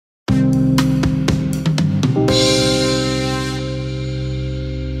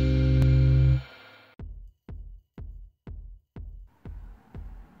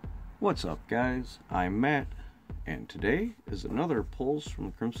What's up, guys? I'm Matt, and today is another Pulls from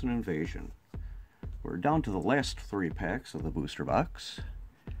the Crimson Invasion. We're down to the last 3 packs of the booster box,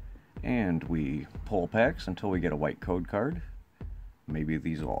 and we pull packs until we get a white code card. Maybe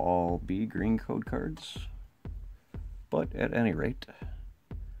these will all be green code cards, but at any rate,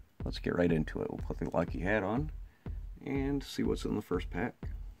 let's get right into it. We'll put the lucky hat on and see what's in the first pack.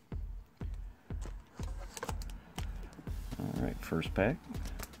 Alright, first pack.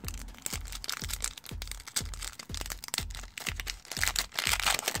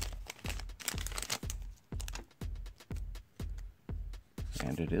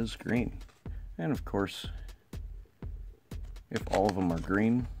 And it is green. And of course, if all of them are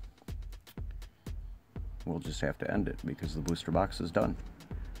green, we'll just have to end it because the booster box is done.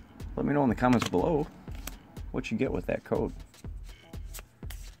 Let me know in the comments below what you get with that code.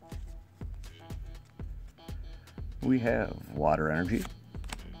 We have Water Energy,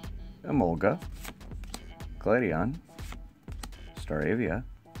 Emolga, Gladion, Staravia,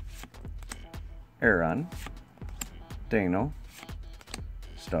 Aron, Dano,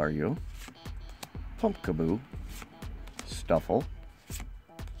 Staryu, Pumpkaboo, Stuffle,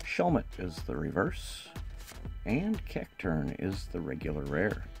 Shelmet is the reverse, and Cacturne is the regular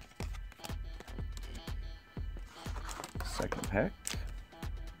rare. Second pack.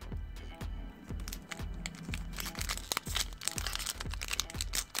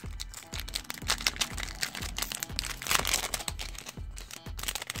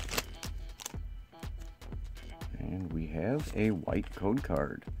 And we have a white code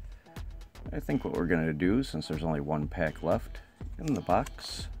card. I think what we're going to do, since there's only 1 pack left in the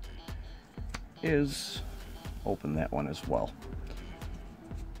box, is open that one as well,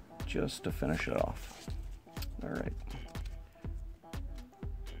 just to finish it off. Alright.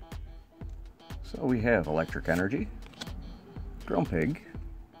 So we have Electric Energy, Grumpig,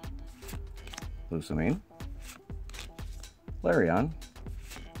 Lusamine, Larion,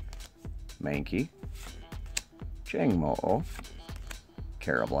 Mankey, Jangmo-o,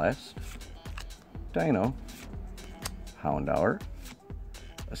 Karrablast, Dino, Houndour,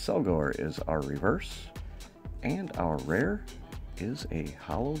 Aselgor is our reverse, and our rare is a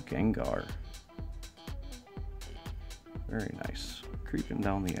Holo Gengar. Very nice. Creeping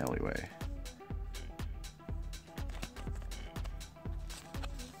down the alleyway.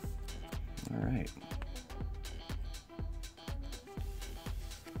 Alright.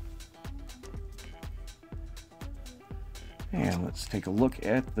 And let's take a look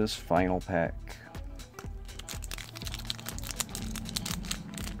at this final pack.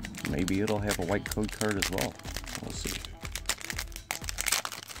 Maybe it'll have a white code card as well. We'll see.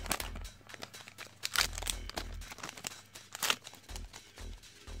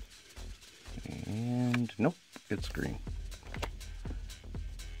 And nope, it's green.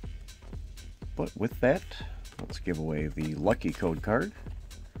 But with that, let's give away the lucky code card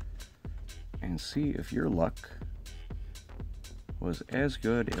and see if your luck was as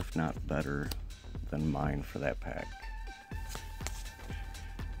good, if not better, than mine for that pack.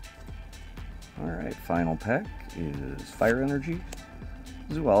 Alright, final pack is Fire Energy,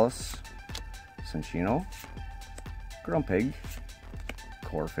 Zuelis, Cinccino, Grumpig,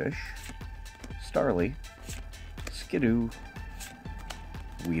 Corphish, Starly, Skidoo,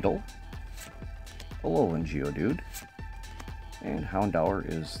 Weedle, Alolan Geodude, and Houndour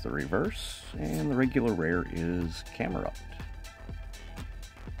is the reverse, and the regular rare is Camerupt.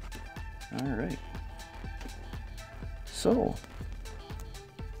 Alright, so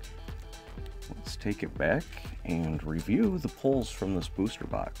let's take it back and review the pulls from this booster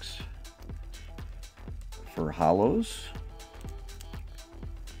box. For holos,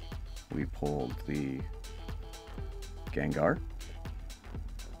 we pulled the Gengar,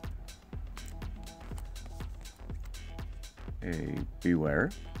 a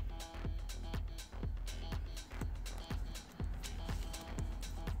Bewear,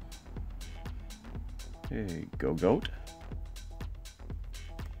 a Gogoat,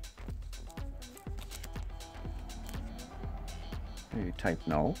 a Type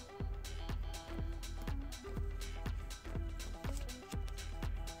Null,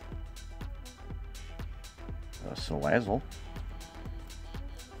 a Salazzle,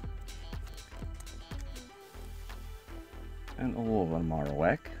 an Alolan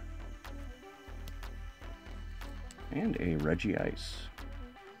Marowak, and a Regice.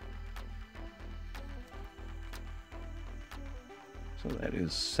 So that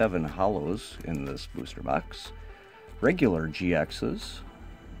is 7 holos in this booster box. Regular GXs,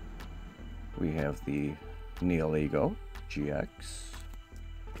 we have the Nihilego GX.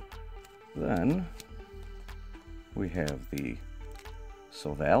 Then we have the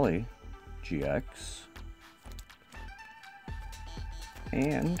Silvally GX,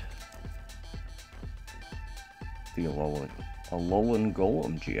 and the Alolan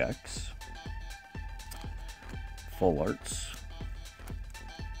Golem GX, Full Arts.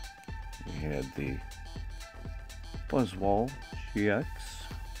 We had the Buzzwole GX,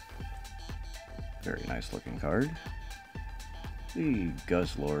 very nice looking card. The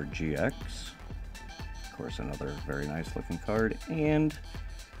Guzzlord GX, of course another very nice looking card, and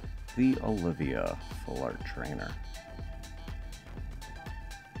the Olivia Full Art Trainer.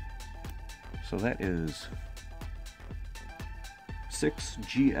 So that is 6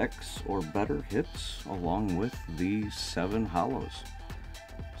 GX or better hits along with the 7 holos.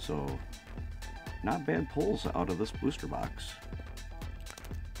 So not bad pulls out of this booster box.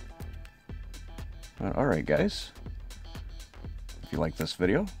 Alright guys, if you like this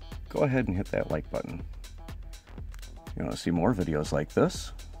video, go ahead and hit that like button. If you want to see more videos like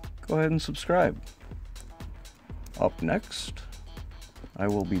this, go ahead and subscribe. Up next, I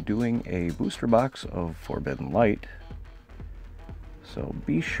will be doing a booster box of Forbidden Light, so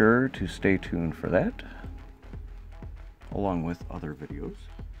be sure to stay tuned for that, along with other videos.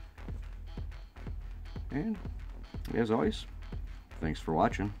 And as always, thanks for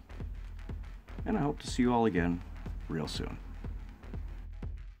watching, and I hope to see you all again real soon.